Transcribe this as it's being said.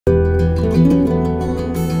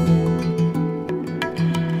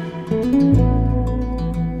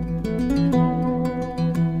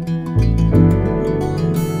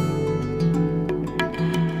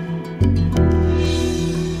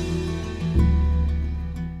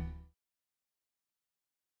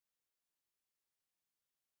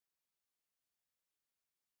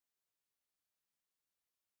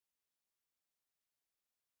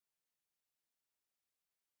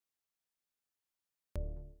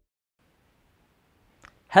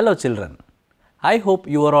Hello children, I hope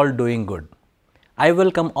you are all doing good. I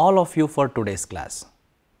welcome all of you for today's class.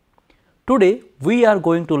 Today we are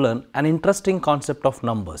going to learn an interesting concept of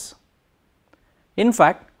numbers. In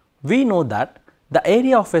fact, we know that the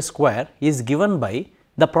area of a square is given by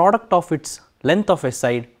the product of its length of a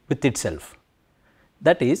side with itself.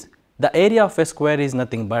 That is, the area of a square is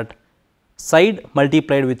nothing but side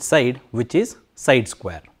multiplied with side, which is side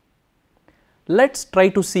square. Let's try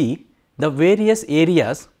to see the various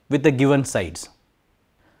areas with the given sides.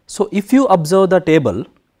 So, if you observe the table,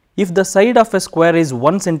 if the side of a square is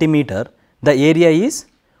 1 centimeter, the area is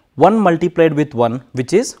 1 multiplied with 1,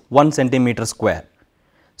 which is 1 centimeter square.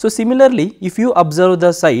 So, similarly, if you observe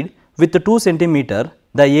the side with 2 centimeter,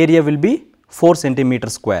 the area will be 4 centimeter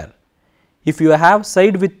square. If you have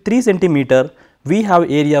side with 3 centimeter, we have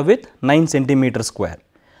area with 9 centimeter square.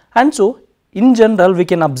 And so, in general, we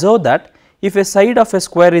can observe that if a side of a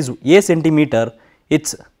square is a centimeter,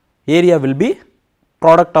 its area will be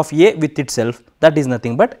product of a with itself, that is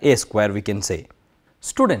nothing but a square, we can say.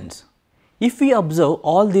 Students, if we observe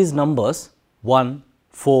all these numbers 1,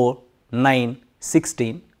 4, 9,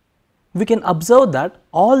 16, we can observe that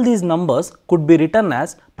all these numbers could be written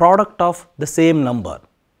as product of the same number.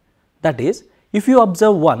 That is, if you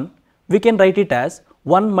observe 1, we can write it as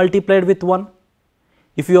 1 multiplied with 1.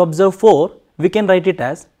 If you observe 4, we can write it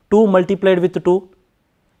as 2 multiplied with 2.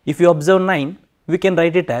 If you observe 9, we can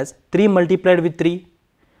write it as 3 multiplied with 3.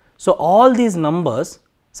 So, all these numbers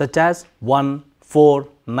such as 1, 4,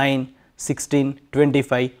 9, 16,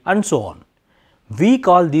 25 and so on, we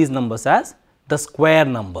call these numbers as the square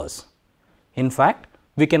numbers. In fact,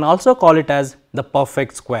 we can also call it as the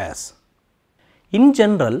perfect squares. In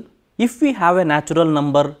general, if we have a natural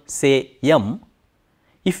number, say m,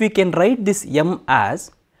 if we can write this m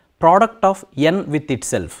as product of n with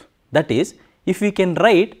itself, that is, if we can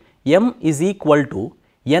write m is equal to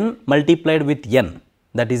n multiplied with n,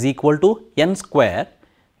 that is equal to n square,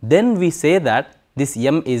 then we say that this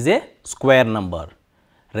m is a square number.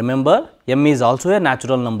 Remember, m is also a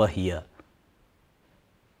natural number here.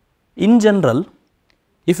 In general,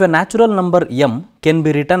 if a natural number m can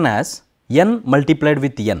be written as n multiplied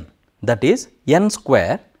with n, that is n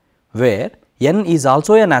square, where n is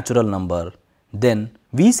also a natural number, then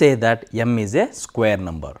we say that m is a square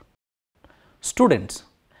number. Students,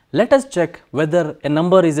 let us check whether a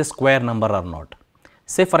number is a square number or not.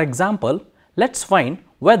 Say for example, let us find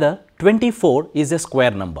whether 24 is a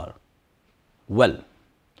square number. Well,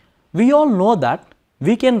 we all know that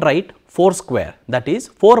we can write 4 square, that is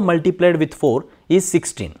 4 multiplied with 4 is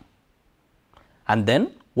 16. And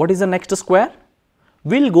then what is the next square?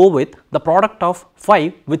 We will go with the product of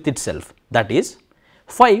 5 with itself, that is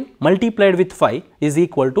 5 multiplied with 5 is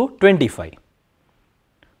equal to 25.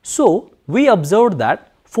 So, we observed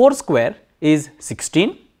that 4 square is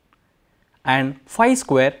 16 and 5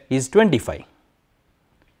 square is 25.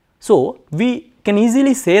 So, we can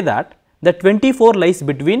easily say that the 24 lies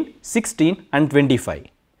between 16 and 25.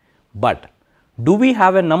 But do we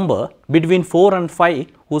have a number between 4 and 5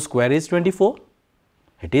 whose square is 24?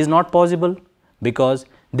 It is not possible, because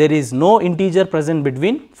there is no integer present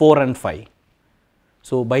between 4 and 5.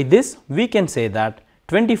 So, by this we can say that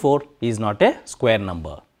 24 is not a square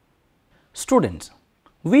number. Students,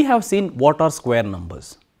 we have seen what are square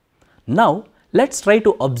numbers. Now, let us try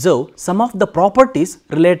to observe some of the properties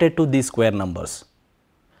related to these square numbers.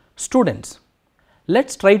 Students, let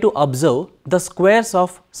us try to observe the squares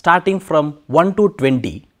of starting from 1 to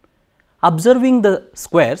 20. Observing the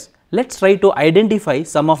squares, let us try to identify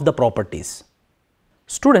some of the properties.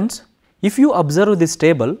 Students, if you observe this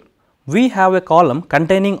table, we have a column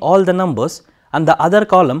containing all the numbers and the other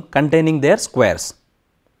column containing their squares.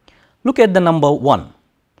 Look at the number 1.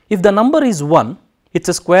 If the number is 1,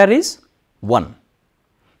 its square is 1.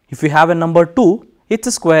 If you have a number 2,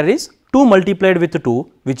 its square is 2 multiplied with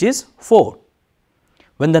 2, which is 4.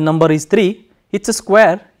 When the number is 3, its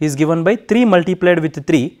square is given by 3 multiplied with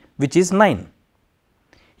 3, which is 9.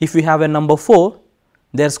 If we have a number 4,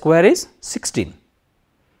 their square is 16.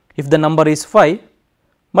 If the number is 5,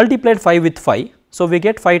 multiplied 5 with 5, so we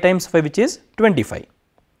get 5 times 5, which is 25.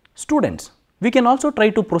 Students, we can also try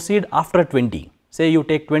to proceed after 20. Say you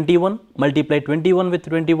take 21, multiply 21 with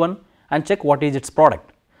 21 and check what is its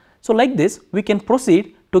product. So, like this we can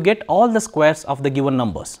proceed to get all the squares of the given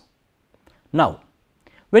numbers. Now,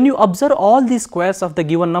 when you observe all these squares of the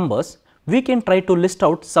given numbers, we can try to list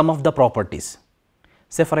out some of the properties.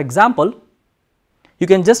 Say for example, you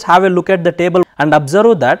can just have a look at the table and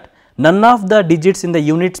observe that none of the digits in the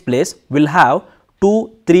units place will have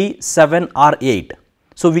 2, 3, 7 or 8.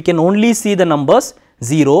 So, we can only see the numbers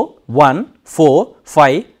 0, 1, 4,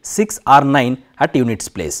 5, 6 or 9 at units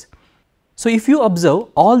place. So, if you observe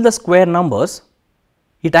all the square numbers,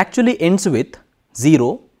 it actually ends with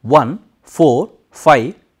 0, 1, 4,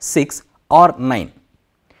 5, 6 or 9.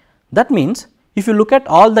 That means, if you look at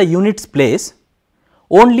all the units place,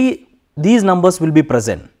 only these numbers will be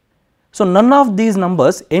present. So, none of these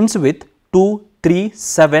numbers ends with 2, 3,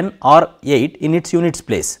 7 or 8 in its units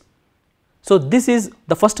place. So, this is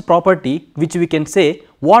the first property which we can say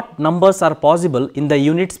what numbers are possible in the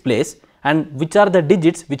units place and which are the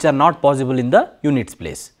digits which are not possible in the units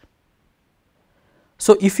place.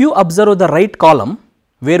 So, if you observe the right column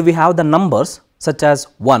where we have the numbers such as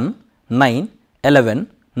 1, 9,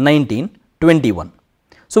 11, 19, 21.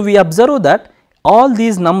 So, we observe that all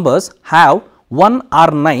these numbers have 1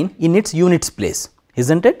 or 9 in its units place,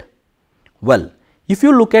 isn't it? Well, if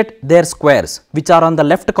you look at their squares which are on the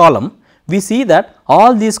left column, we see that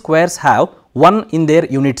all these squares have 1 in their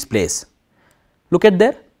units place. Look at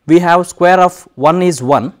there, we have square of 1 is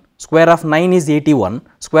 1, square of 9 is 81,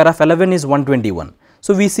 square of 11 is 121.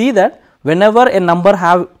 So, we see that whenever a number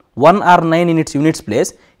have 1 or 9 in its units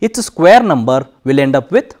place, its square number will end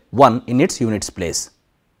up with 1 in its units place.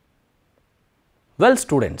 Well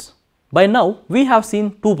students, by now we have seen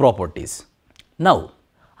two properties. Now,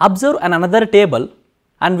 observe another table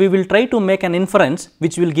and we will try to make an inference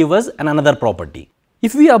which will give us another property.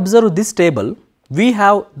 If we observe this table, we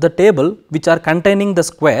have the table which are containing the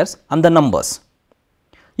squares and the numbers.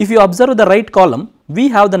 If you observe the right column, we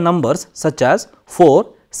have the numbers such as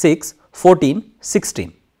 4, 6, 14,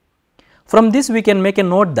 16. From this we can make a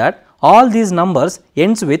note that all these numbers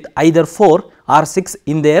ends with either 4 or 6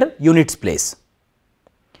 in their units place.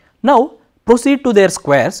 Now, proceed to their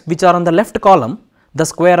squares which are on the left column. The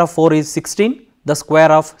square of 4 is 16, the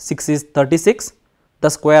square of 6 is 36, the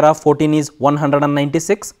square of 14 is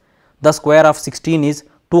 196, the square of 16 is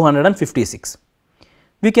 256.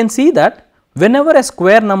 We can see that whenever a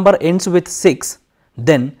square number ends with 6,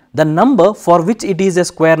 then the number for which it is a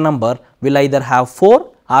square number will either have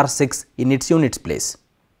 4 or 6 in its units place.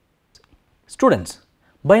 Students,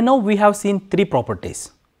 by now we have seen three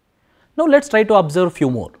properties. Now, let us try to observe few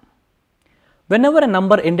more. Whenever a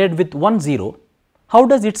number ended with 1 0, how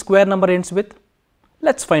does its square number ends with?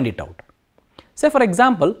 Let us find it out. Say for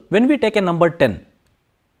example, when we take a number 10,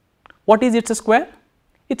 what is its square?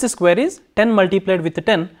 Its square is 10 multiplied with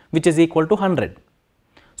 10, which is equal to 100.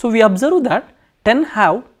 So, we observe that 10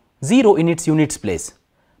 have 0 in its units place,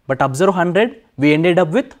 but observe 100, we ended up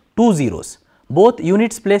with 2 zeros. Both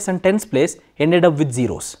units place and tens place ended up with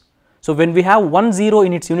zeros. So, when we have 1 0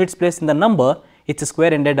 in its units place in the number, its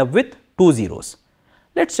square ended up with 2 zeros.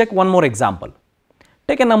 Let us check one more example.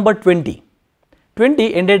 Take a number 20.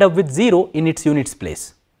 20 ended up with 0 in its units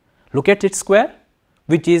place. Look at its square,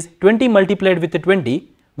 which is 20 multiplied with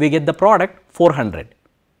 20, we get the product 400.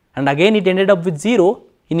 And again it ended up with 0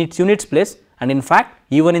 in its units place, and in fact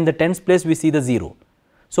even in the tens place we see the 0.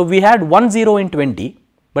 So, we had 1 0 in 20,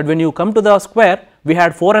 but when you come to the square we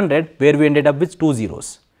had 400 where we ended up with 2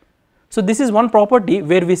 zeros. So, this is one property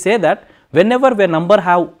where we say that whenever a number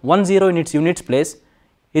have 1 0 in its units place,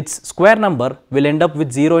 its square number will end up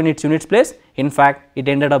with 0 in its units place. In fact, it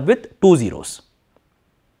ended up with 2 zeros.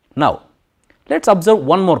 Now, let us observe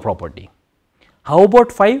one more property. How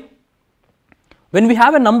about 5? When we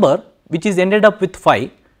have a number which is ended up with 5,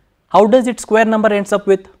 how does its square number ends up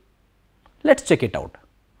with? Let us check it out.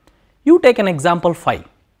 You take an example 5.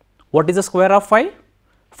 What is the square of 5?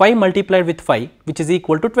 5 multiplied with 5, which is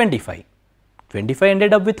equal to 25. 25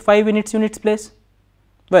 ended up with 5 in its units place.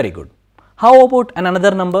 Very good. How about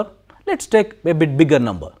another number? Let us take a bit bigger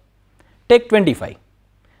number. Take 25.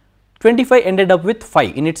 25 ended up with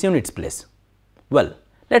 5 in its units place. Well,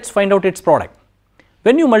 let us find out its product.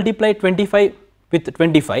 When you multiply 25 with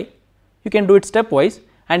 25, you can do it stepwise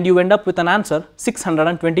and you end up with an answer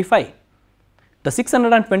 625. The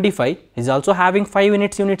 625 is also having 5 in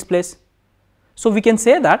its units place. So, we can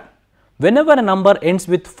say that whenever a number ends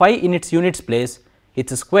with 5 in its units place,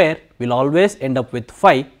 its square will always end up with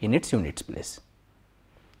 5 in its units place.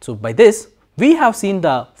 So, by this we have seen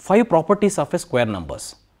the 5 properties of a square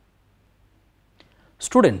numbers.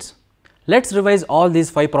 Students, let us revise all these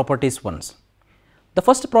 5 properties once. The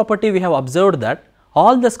first property we have observed that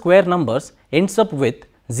all the square numbers ends up with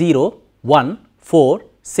 0, 1, 4,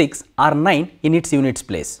 6 or 9 in its units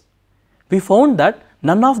place. We found that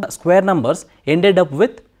none of the square numbers ended up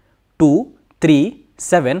with 2, 3,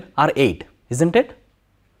 7 or 8, isn't it?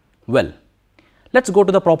 Well, let us go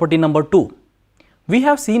to the property number 2. We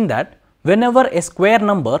have seen that whenever a square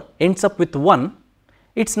number ends up with 1,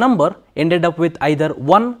 its number ended up with either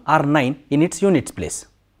 1 or 9 in its units place.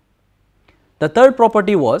 The third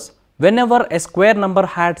property was whenever a square number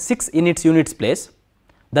had 6 in its units place,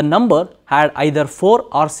 the number had either 4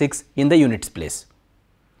 or 6 in the units place.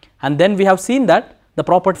 And then we have seen that the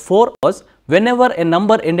property 4 was whenever a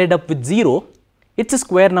number ended up with 0, its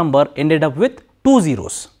square number ended up with 2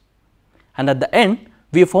 zeros. And at the end,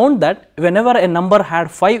 we found that whenever a number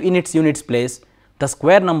had 5 in its units place, the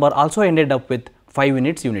square number also ended up with 5 in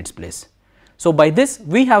its units place. So, by this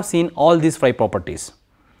we have seen all these 5 properties.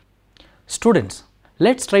 Students,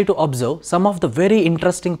 let us try to observe some of the very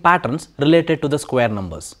interesting patterns related to the square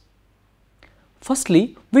numbers.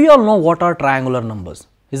 Firstly, we all know what are triangular numbers,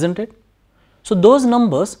 isn't it? So, those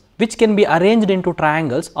numbers which can be arranged into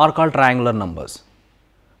triangles are called triangular numbers.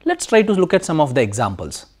 Let us try to look at some of the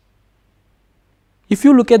examples. If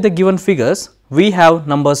you look at the given figures, we have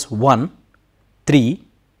numbers 1, 3,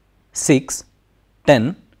 6,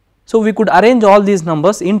 10. So, we could arrange all these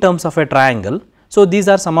numbers in terms of a triangle. So, these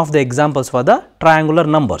are some of the examples for the triangular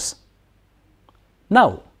numbers.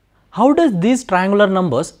 Now, how does these triangular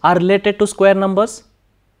numbers are related to square numbers?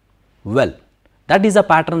 Well, that is a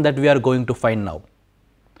pattern that we are going to find now.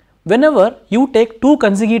 Whenever you take two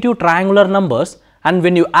consecutive triangular numbers and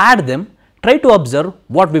when you add them, try to observe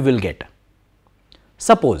what we will get.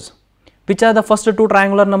 Suppose, which are the first two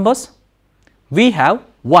triangular numbers? We have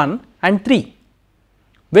 1 and 3.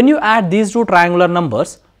 When you add these two triangular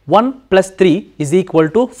numbers, 1 plus 3 is equal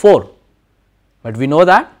to 4. But we know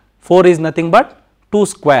that 4 is nothing but 2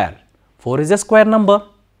 square. 4 is a square number.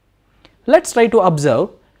 Let us try to observe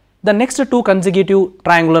the next two consecutive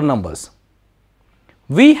triangular numbers.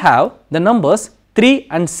 We have the numbers 3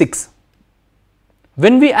 and 6.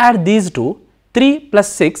 When we add these two, 3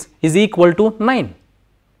 plus 6 is equal to 9,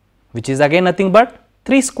 which is again nothing but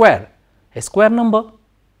 3 square, a square number.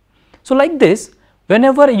 So, like this,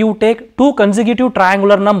 whenever you take two consecutive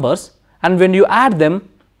triangular numbers and when you add them,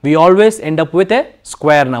 we always end up with a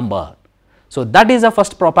square number. So, that is the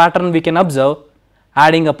first pattern we can observe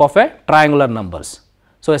adding up of a triangular numbers.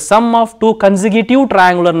 So, a sum of two consecutive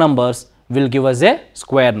triangular numbers will give us a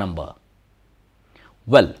square number.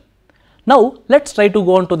 Well, now let us try to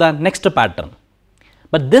go on to the next pattern,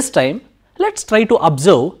 but this time let us try to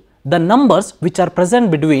observe the numbers which are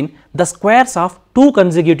present between the squares of two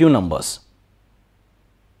consecutive numbers.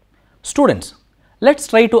 Students, let us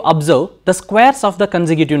try to observe the squares of the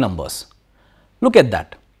consecutive numbers. Look at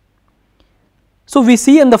that. So, we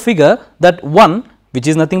see in the figure that 1, which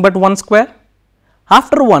is nothing but 1 square.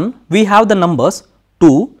 After 1, we have the numbers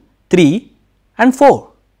 2, 3 and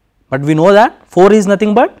 4, but we know that 4 is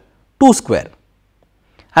nothing but 2 square.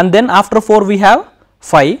 And then after 4, we have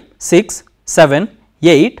 5, 6, 7,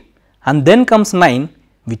 8 and then comes 9,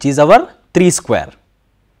 which is our 3 square.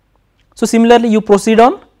 So, similarly, you proceed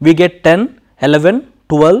on, we get 10, 11,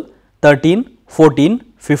 12, 13,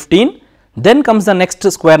 14, 15, then comes the next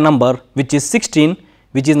square number which is 16,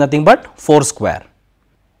 which is nothing but 4 square.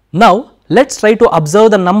 Now, let us try to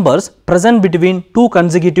observe the numbers present between two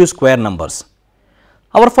consecutive square numbers.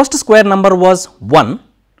 Our first square number was 1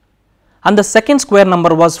 and the second square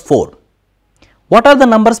number was 4. What are the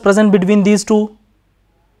numbers present between these two?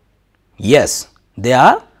 Yes, they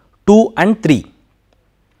are 2 and 3.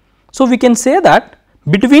 So, we can say that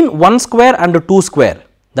between 1 square and 2 square,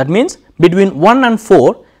 that means between 1 and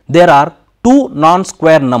 4 there are two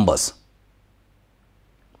non-square numbers.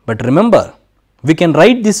 But remember, we can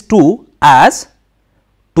write this 2 as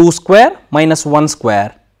 2 square minus 1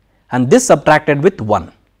 square and this subtracted with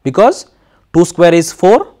 1, because 2 square is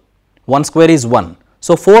 4, 1 square is 1.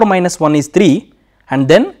 So, 4 minus 1 is 3 and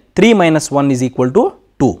then 3 minus 1 is equal to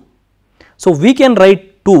 2. So, we can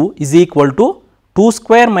write 2 is equal to 2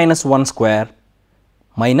 square minus 1 square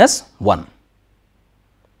minus 1.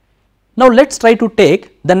 Now, let us try to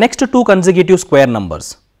take the next two consecutive square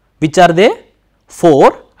numbers, which are they?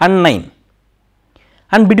 4 and 9.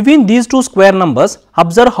 And between these two square numbers,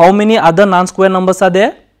 observe how many other non-square numbers are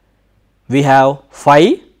there? We have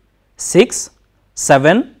 5, 6,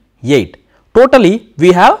 7, 8. Totally,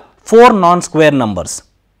 we have 4 non-square numbers.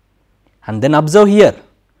 And then observe here,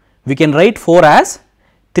 we can write 4 as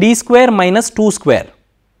 3 square minus 2 square,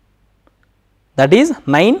 that is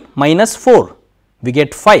 9 minus 4, we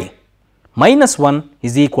get 5, minus 1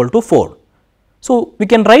 is equal to 4. So, we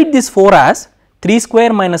can write this 4 as 3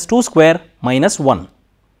 square minus 2 square minus 1.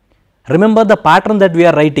 Remember the pattern that we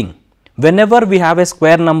are writing. Whenever we have a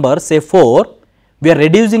square number, say 4, we are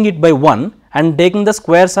reducing it by 1 and taking the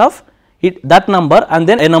squares of that number and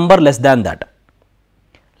then a number less than that.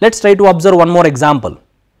 Let us try to observe one more example.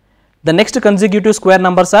 The next consecutive square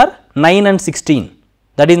numbers are 9 and 16,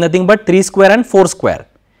 that is nothing but 3 square and 4 square.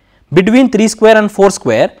 Between 3 square and 4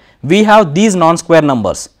 square, we have these non-square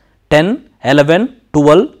numbers 10, 11,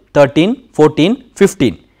 12, 13, 14,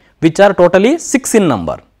 15, which are totally 6 in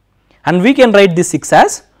number, and we can write this 6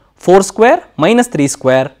 as 4 square minus 3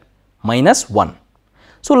 square minus 1.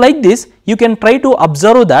 So, like this you can try to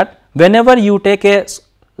observe that whenever you take a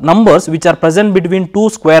numbers which are present between two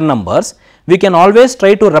square numbers, we can always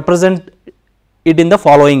try to represent it in the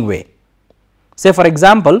following way. Say for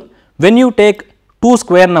example, when you take two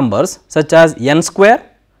square numbers such as n square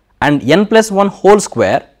and n plus 1 whole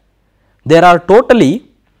square, there are totally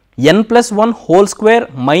n plus 1 whole square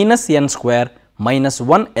minus n square minus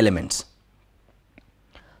 1 elements.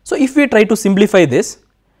 So, if we try to simplify this,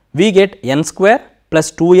 we get n square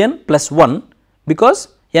plus 2n plus 1, because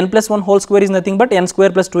n plus 1 whole square is nothing but n square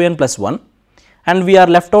plus 2n plus 1, and we are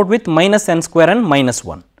left out with minus n square and minus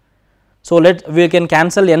 1. So, we can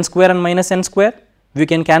cancel n square and minus n square, we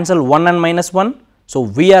can cancel 1 and minus 1. So,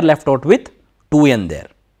 we are left out with 2n there.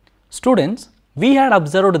 Students, we had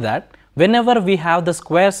observed that whenever we have the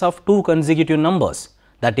squares of two consecutive numbers,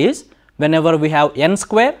 that is whenever we have n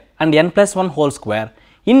square and n plus 1 whole square,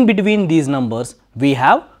 in between these numbers we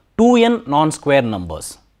have 2n non-square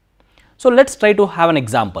numbers. So, let us try to have an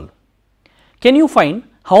example. Can you find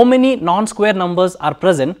how many non-square numbers are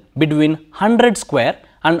present between 100 square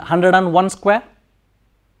and 101 square?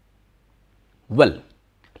 Well,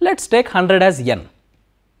 let us take 100 as n,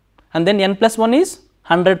 and then n plus 1 is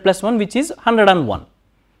 100 plus 1, which is 101.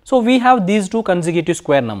 So, we have these two consecutive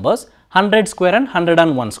square numbers, 100 square and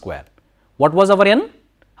 101 square. What was our n?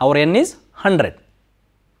 Our n is 100.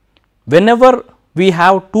 Whenever we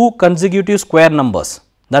have two consecutive square numbers,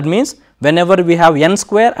 that means whenever we have n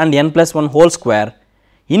square and n plus 1 whole square,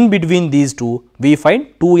 in between these two we find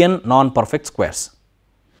 2n non-perfect squares.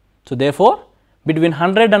 So, therefore, between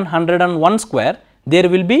 100 and 101 square there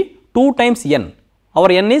will be 2 times n.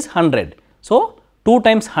 Our n is 100. So, 2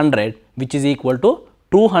 times 100, which is equal to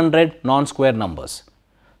 200 non-square numbers.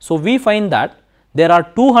 So, we find that there are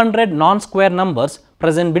 200 non-square numbers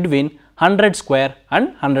present between 100 square and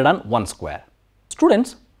 101 square.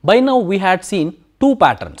 Students, by now we had seen two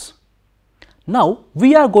patterns. Now,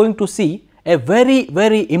 we are going to see a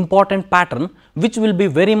very important pattern which will be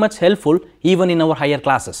very much helpful even in our higher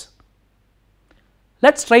classes.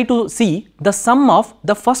 Let us try to see the sum of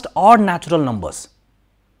the first odd natural numbers.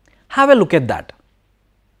 Have a look at that.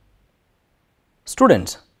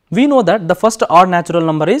 Students, we know that the first odd natural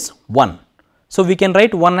number is 1. So, we can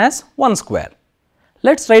write 1 as 1 square.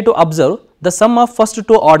 Let us try to observe the sum of first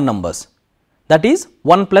two odd numbers, that is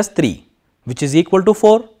 1 plus 3, which is equal to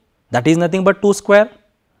 4, that is nothing but 2 square.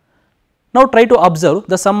 Now, try to observe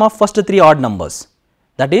the sum of first three odd numbers,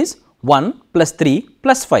 that is 1 plus 3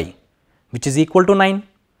 plus 5, which is equal to 9,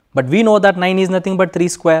 but we know that 9 is nothing but 3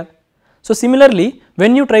 square. So, similarly,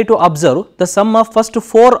 when you try to observe the sum of first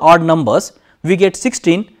 4 odd numbers, we get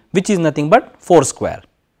 16, which is nothing but 4 square.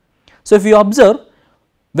 So, if you observe,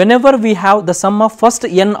 whenever we have the sum of first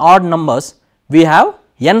n odd numbers, we have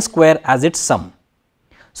n square as its sum.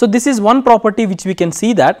 So, this is one property which we can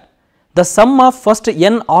see, that the sum of first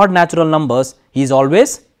n odd natural numbers is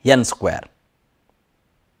always n square.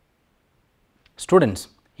 Students,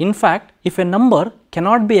 in fact, if a number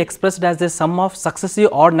cannot be expressed as a sum of successive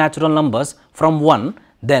odd natural numbers from 1,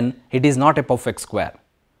 then it is not a perfect square.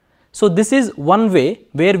 So, this is one way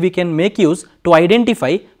where we can make use to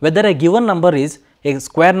identify whether a given number is a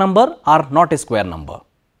square number or not a square number.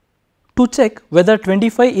 To check whether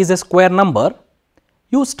 25 is a square number,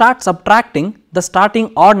 you start subtracting the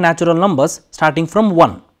starting odd natural numbers starting from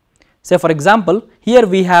 1. Say for example, here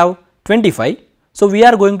we have 25. So, we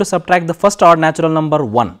are going to subtract the first odd natural number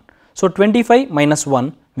 1. So, 25 minus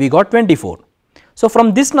 1, we got 24. So,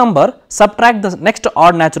 from this number subtract the next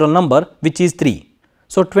odd natural number, which is 3.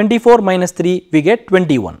 So, 24 minus 3, we get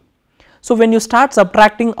 21. So, when you start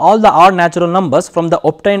subtracting all the odd natural numbers from the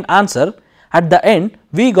obtained answer, at the end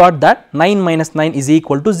we got that 9 minus 9 is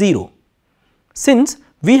equal to 0. Since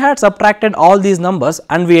we had subtracted all these numbers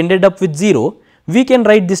and we ended up with 0, we can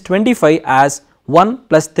write this 25 as 1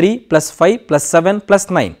 plus 3 plus 5 plus 7 plus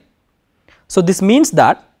 9. So, this means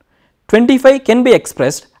that 25 can be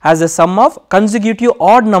expressed as a sum of consecutive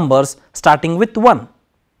odd numbers starting with 1.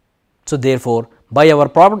 So, therefore, by our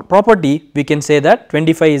property we can say that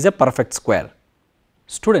 25 is a perfect square.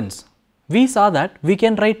 Students, we saw that we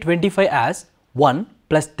can write 25 as 1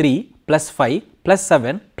 plus 3 plus 5 plus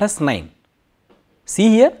 7 plus 9. See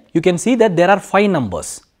here, you can see that there are 5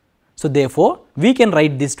 numbers. So, therefore, we can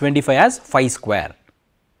write this 25 as 5 square.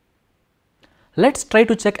 Let us try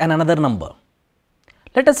to check another number.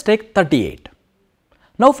 Let us take 38.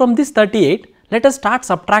 Now, from this 38, let us start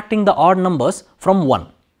subtracting the odd numbers from 1.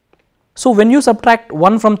 So, when you subtract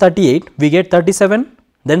 1 from 38, we get 37,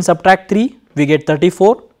 then subtract 3, we get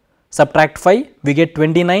 34, subtract 5, we get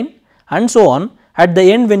 29, and so on. At the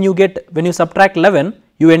end, when you subtract 11,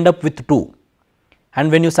 you end up with 2,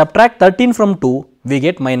 and when you subtract 13 from 2, we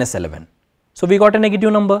get minus 11. So, we got a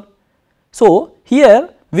negative number. So, here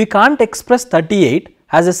we can't express 38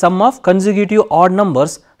 as a sum of consecutive odd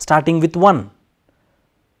numbers starting with 1.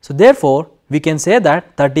 So, therefore, we can say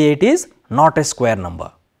that 38 is not a square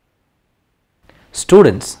number.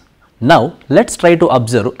 Students, now let us try to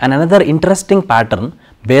observe another interesting pattern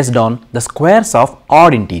based on the squares of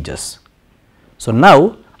odd integers. So,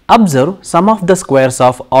 now observe some of the squares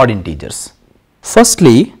of odd integers.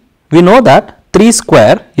 Firstly, we know that 3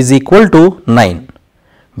 square is equal to 9,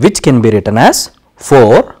 which can be written as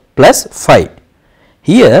 4 plus 5.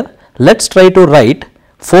 Here, let us try to write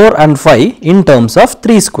 4 and 5 in terms of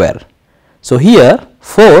 3 square. So, here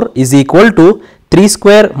 4 is equal to 3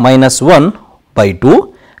 square minus 1 by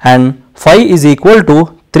 2 and 5 is equal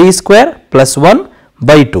to 3 square plus 1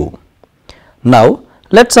 by 2. Now,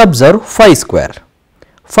 let us observe 5 square.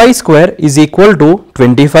 5 square is equal to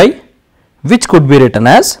 25, which could be written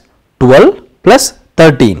as 12 plus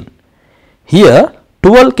 13. Here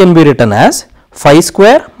 12 can be written as 5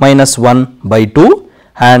 square minus 1 by 2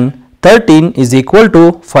 and 13 is equal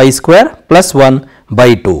to 5 square plus 1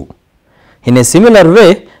 by 2. In a similar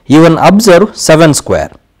way, even observe 7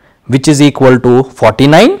 square, which is equal to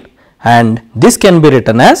 49, and this can be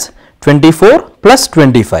written as 24 plus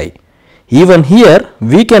 25. Even here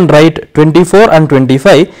we can write 24 and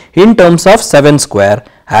 25 in terms of 7 square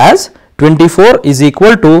as 24 is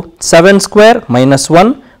equal to 7 square minus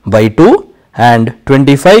 1 by 2 and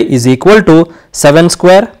 25 is equal to 7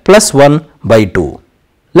 square plus 1 by 2.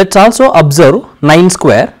 Let us also observe 9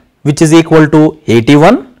 square, which is equal to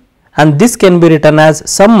 81, and this can be written as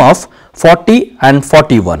sum of 40 and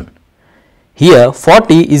 41. Here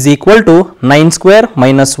 40 is equal to 9 square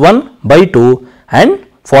minus 1 by 2 and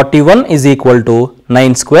 41 is equal to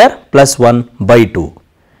 9 square plus 1 by 2.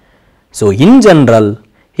 So, in general,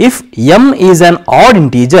 if m is an odd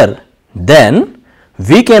integer, then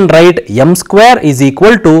we can write m square is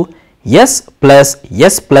equal to s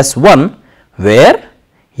plus 1, where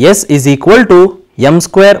s is equal to m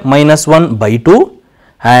square minus 1 by 2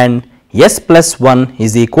 and s plus 1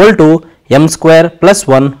 is equal to m square plus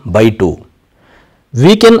 1 by 2.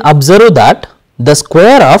 We can observe that the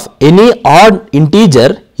square of any odd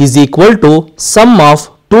integer is equal to sum of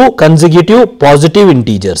two consecutive positive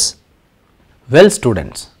integers. Well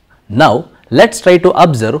students, now let us try to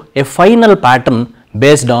observe a final pattern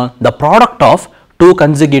based on the product of two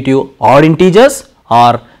consecutive odd integers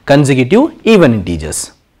or consecutive even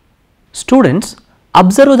integers. Students,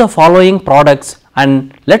 observe the following products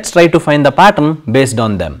and let us try to find the pattern based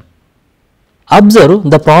on them. Observe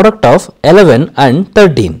the product of 11 and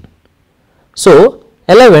 13. So,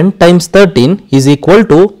 11 times 13 is equal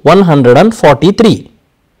to 143,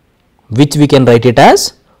 which we can write it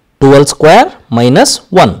as 12 square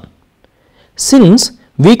minus 1. Since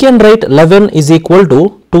we can write 11 is equal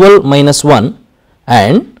to 12 minus 1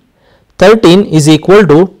 and 13 is equal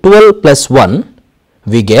to 12 plus 1,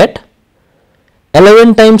 we get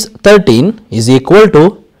 11 times 13 is equal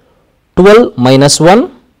to 12 minus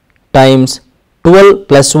 1 times 12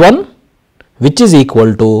 plus 1, which is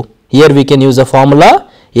equal to, here we can use the formula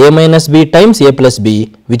a minus b times a plus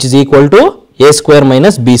b, which is equal to a square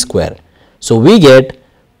minus b square. So, we get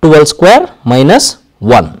 12 square minus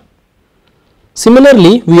 1.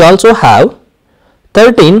 Similarly, we also have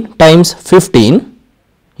 13 times 15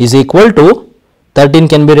 is equal to, 13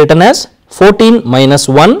 can be written as 14 minus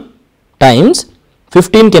 1 times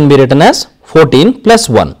 15 can be written as 14 plus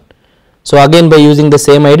 1. So, again by using the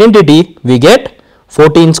same identity, we get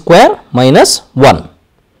 14 square minus 1.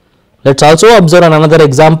 Let us also observe another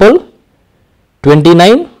example,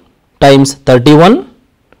 29 times 31,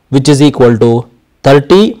 which is equal to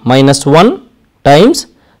 30 minus 1 times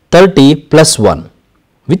 30 plus 1,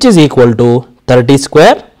 which is equal to 30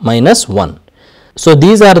 square minus 1. So,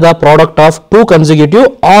 these are the product of two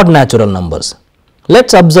consecutive odd natural numbers.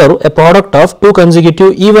 Let us observe a product of two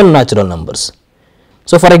consecutive even natural numbers.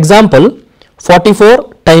 So, for example,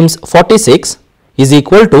 44 times 46 is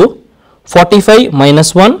equal to 45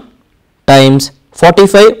 minus 1 times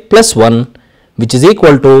 45 plus 1, which is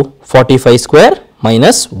equal to 45 square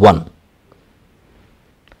minus 1.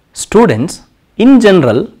 Students, in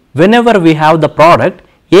general, whenever we have the product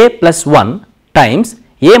a plus 1 times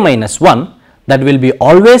a minus 1, that will be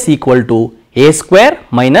always equal to a square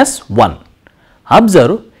minus 1.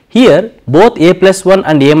 Observe, here both a plus 1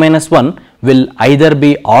 and a minus 1 will either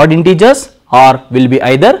be odd integers or will be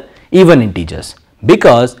either even integers,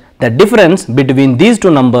 because the difference between these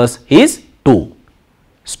two numbers is 2.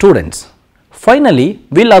 Students, finally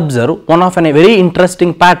we will observe one of a very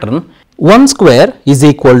interesting pattern. 1 square is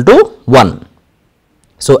equal to 1.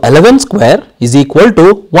 So 11 square is equal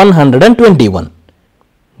to 121.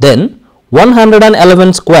 Then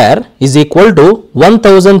 111 square is equal to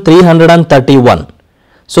 1331.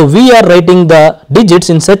 So we are writing the digits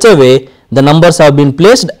in such a way the numbers have been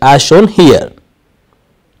placed as shown here.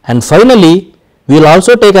 And finally we will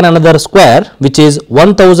also take another square, which is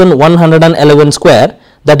 1111 square,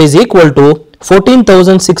 that is equal to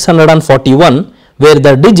 14,641, where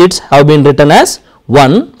the digits have been written as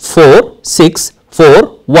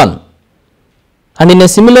 14641. And in a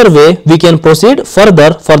similar way we can proceed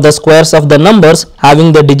further for the squares of the numbers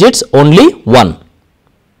having the digits only 1.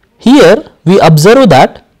 Here we observe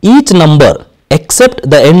that each number except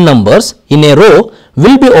the end numbers in a row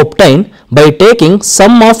will be obtained by taking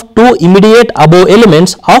sum of two immediate above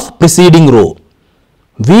elements of preceding row.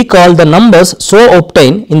 We call the numbers so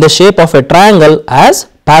obtained in the shape of a triangle as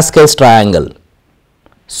Pascal's triangle.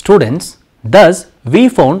 Students, thus we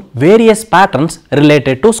found various patterns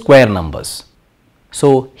related to square numbers.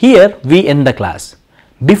 So here we end the class.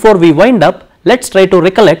 Before we wind up, let's try to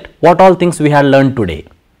recollect what all things we had learned today.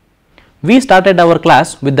 We started our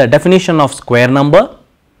class with the definition of square number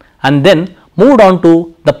and then moved on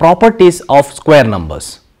to the properties of square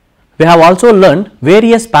numbers. We have also learned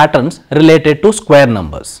various patterns related to square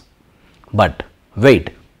numbers. But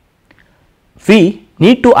wait, we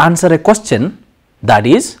need to answer a question, that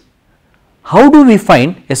is, how do we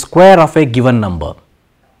find a square of a given number?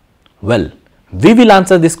 Well, we will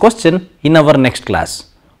answer this question in our next class.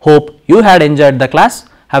 Hope you had enjoyed the class.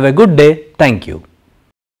 Have a good day. Thank you.